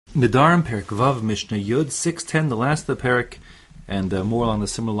Nedarim, Perik Vav, Mishnah Yud, 610, the last of the Perik, and more along the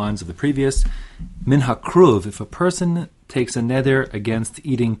similar lines of the previous. Min hakruv, if a person takes a neder against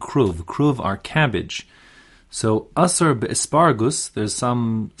eating kruv. Kruv are cabbage. So, asar be'asparagus, there's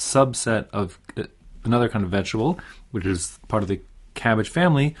some subset of another kind of vegetable, which is part of the cabbage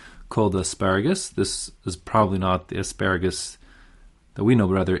family, called asparagus. This is probably not the asparagus that we know,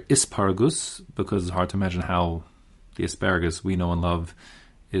 but rather asparagus, because it's hard to imagine how the asparagus we know and love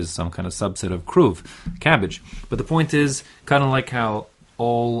is some kind of subset of kruv, cabbage. But the point is, kind of like how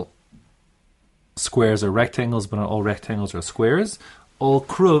all squares are rectangles, but not all rectangles are squares, all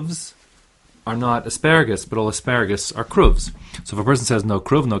kruvs are not asparagus, but all asparagus are kruvs. So if a person says no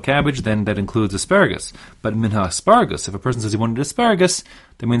kruv, no cabbage, then that includes asparagus. But minha asparagus, if a person says he wanted asparagus,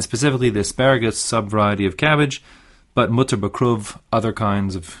 that means specifically the asparagus sub-variety of cabbage, but mutter bakruv, other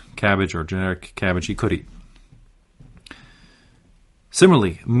kinds of cabbage or generic cabbage he could eat.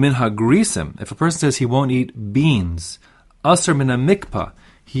 Similarly, minha grisim, if a person says he won't eat beans, asr mina mikpa,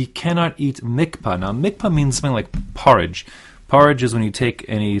 he cannot eat mikpa. Now, mikpa means something like porridge. Porridge is when you take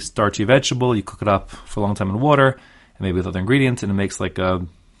any starchy vegetable, you cook it up for a long time in water, and maybe with other ingredients, and it makes like a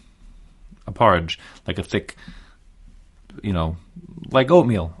porridge, like a thick, like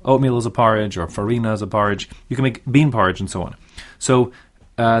oatmeal. Oatmeal is a porridge, or farina is a porridge. You can make bean porridge and so on. So,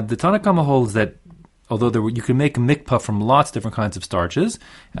 the Tanna Kama holds that although you can make mikpa from lots of different kinds of starches,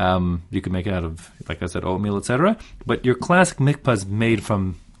 you can make it out of, like I said, oatmeal, etc. But your classic mikpa is made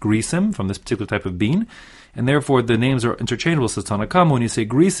from grisim, from this particular type of bean, and therefore the names are interchangeable. So Tanna Kama, when you say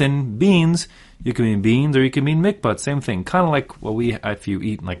grisin, beans, you can mean beans or you can mean mikpa. Same thing, kind of like what if you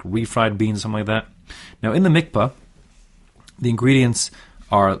eat like refried beans, something like that. Now in the mikpa, the ingredients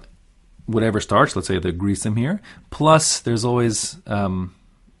are whatever starch, let's say the grisim here, plus there's always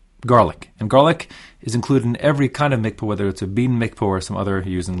garlic. And garlic is included in every kind of mikpah, whether it's a bean mikpah or some other, you're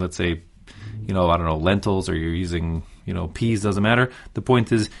using, let's say, lentils, or you're using, peas, doesn't matter. The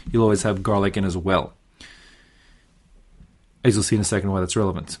point is, you'll always have garlic in as well. As you'll see in a second why that's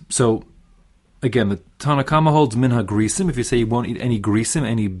relevant. So, again, the Tanna Kama holds minha grisim. If you say you won't eat any grisim,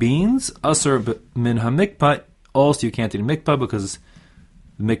 any beans, asr minha mikpah, also you can't eat mikpah because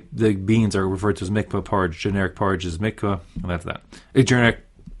the beans are referred to as mikpah porridge. Generic porridge is mikpah, and that's that. A generic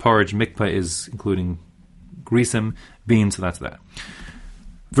porridge mikpah is including grisim, beans, so that's that.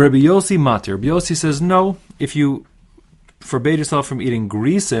 Rabbi Yossi matir. Rabbi Yossi says no, if you forbade yourself from eating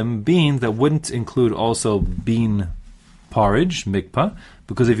grisim, beans, that wouldn't include also bean porridge, mikpah,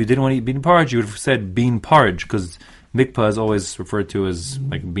 because if you didn't want to eat bean porridge, you would have said bean porridge, because mikpah is always referred to as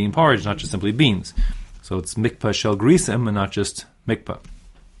like bean porridge, not just simply beans. So it's mikpah shel grisim and not just mikpah.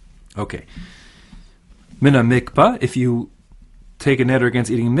 Okay. Mina mikpah, if you take a neder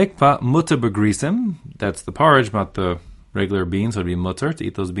against eating mikpah, mutter begrisim, that's the porridge, not the regular beans, so it would be mutter to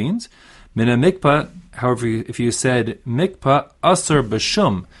eat those beans. Mina mikpah, however, if you said mikpah, asr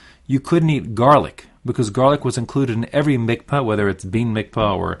b'shum, you couldn't eat garlic, because garlic was included in every mikpah, whether it's bean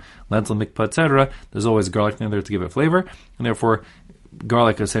mikpah or lentil mikpah, etc. There's always garlic in there to give it flavor, and therefore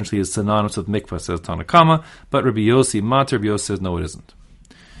garlic essentially is synonymous with mikpah, says Tanna Kama, but Rabbi Yossi matir, Rabbi Yossi says no, it isn't.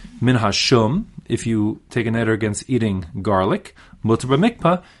 Min hashum, if you take a neder against eating garlic, mutter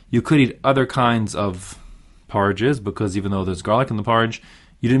b'mikpah, you could eat other kinds of porridges, because even though there's garlic in the porridge,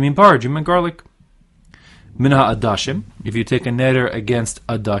 you didn't mean porridge, you meant garlic. Min ha'adashim, if you take a neder against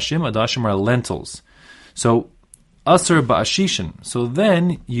adashim are lentils. So, asr ba'ashishin, so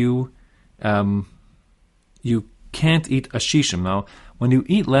then you can't eat ashishim. Now, when you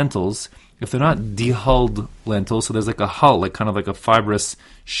eat lentils, if they're not dehulled lentils, so there's like a hull, like kind of like a fibrous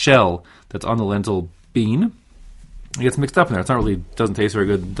shell that's on the lentil bean, it gets mixed up in there. It's not really, doesn't taste very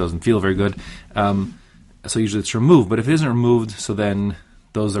good, doesn't feel very good. So usually it's removed. But if it isn't removed, so then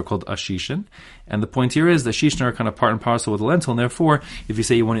those are called ashishin. And the point here is the ashishin are kind of part and parcel with the lentil, and therefore, if you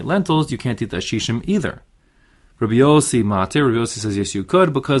say you won't eat lentils, you can't eat the ashishim either. Rabbi Yossi matir, Rabbi Yossi says yes, you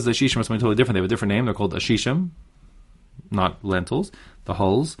could, because the ashishim are something totally different. They have a different name. They're called ashishim, not lentils, the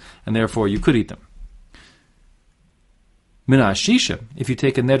hulls, and therefore you could eat them. Mina ashishim, if you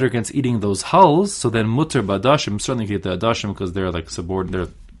take a neder against eating those hulls, so then mutter b'adashim, certainly you can eat the adashim because they're like subordinate,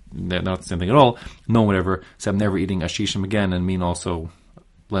 they're not the same thing at all. No one would ever say I'm never eating ashishim again and mean also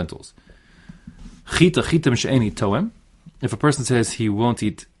lentils. Chitim she'eni toem, if a person says he won't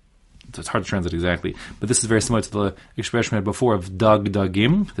eat, it's hard to translate exactly, but this is very similar to the expression we had before of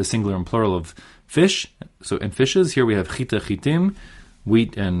dagim, the singular and plural of fish. So in fishes, here we have chitim,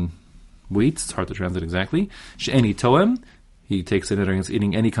 wheat and wheat. It's hard to translate exactly. She'eni toem, he takes it against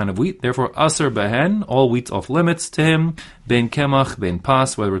eating any kind of wheat. Therefore, asr behen, all wheat's off limits to him. Ben kemach, ben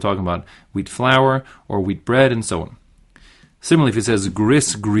pas, whether we're talking about wheat flour or wheat bread and so on. Similarly, if he says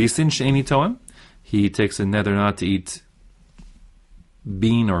gris grisin she'eni toem, he takes a neder not to eat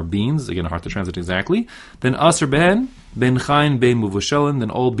bean or beans, again hard to translate exactly, then aser ben chayin ben muvushalin, then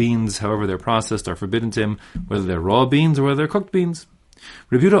all beans, however they're processed, are forbidden to him, whether they're raw beans or whether they're cooked beans.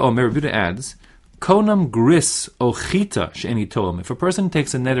 Rabbi Yehuda adds, konam gris o chita she'eni toem. If a person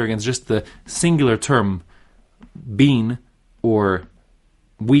takes a neder against just the singular term bean or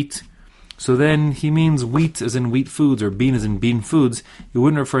wheat, so then he means wheat as in wheat foods or bean as in bean foods. You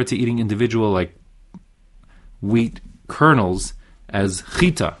wouldn't refer to eating individual like wheat kernels as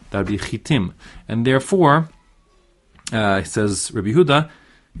chita. That would be chitim. And therefore, says Rabbi Yehuda,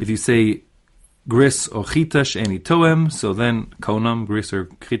 if you say gris or chita she'eni toem, so then konam, gris or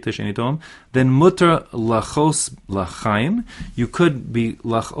chita she'eni toem, then mutter lachos lachaim. You could be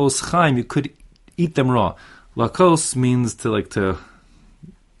lachos chaim, you could eat them raw. Lachos means to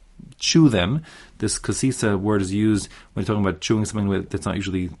chew them. This kasisa word is used when you're talking about chewing something that's not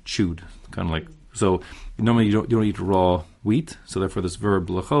usually chewed. Kind of like, so normally you don't eat raw wheat, so therefore this verb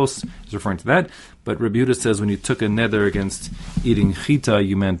lachos is referring to that. But Rabbi Yehuda says when you took a neder against eating chita,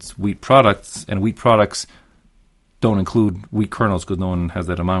 you meant wheat products, and wheat products don't include wheat kernels because no one has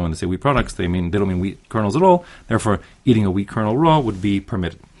that in mind when they say wheat products. They don't mean wheat kernels at all. Therefore, eating a wheat kernel raw would be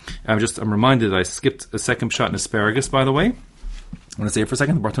permitted. I'm reminded I skipped a second shot in asparagus, by the way. I want to say it for a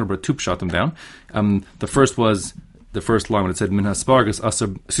second. The Bartanura brought two shot them down. The first was the first line when it said min asparagus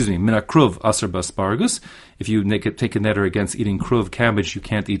min kruv aser asparagus. If you take a neder against eating kruv cabbage, you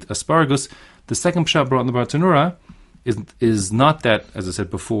can't eat asparagus. The second shot brought in the Bartanura is not that, as I said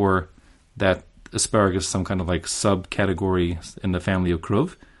before, that asparagus some kind of like subcategory in the family of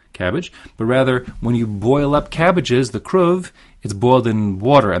kruv cabbage, but rather when you boil up cabbages, the kruv, it's boiled in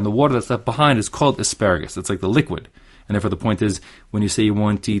water, and the water that's left behind is called asparagus. It's like the liquid. And therefore the point is, when you say you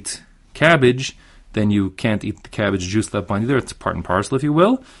won't eat cabbage, then you can't eat the cabbage juice left behind either. It's part and parcel, if you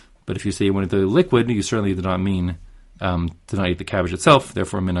will. But if you say you want to eat the liquid, you certainly do not mean to not eat the cabbage itself.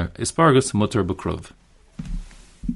 Therefore, min asparagus mutter b'kruv.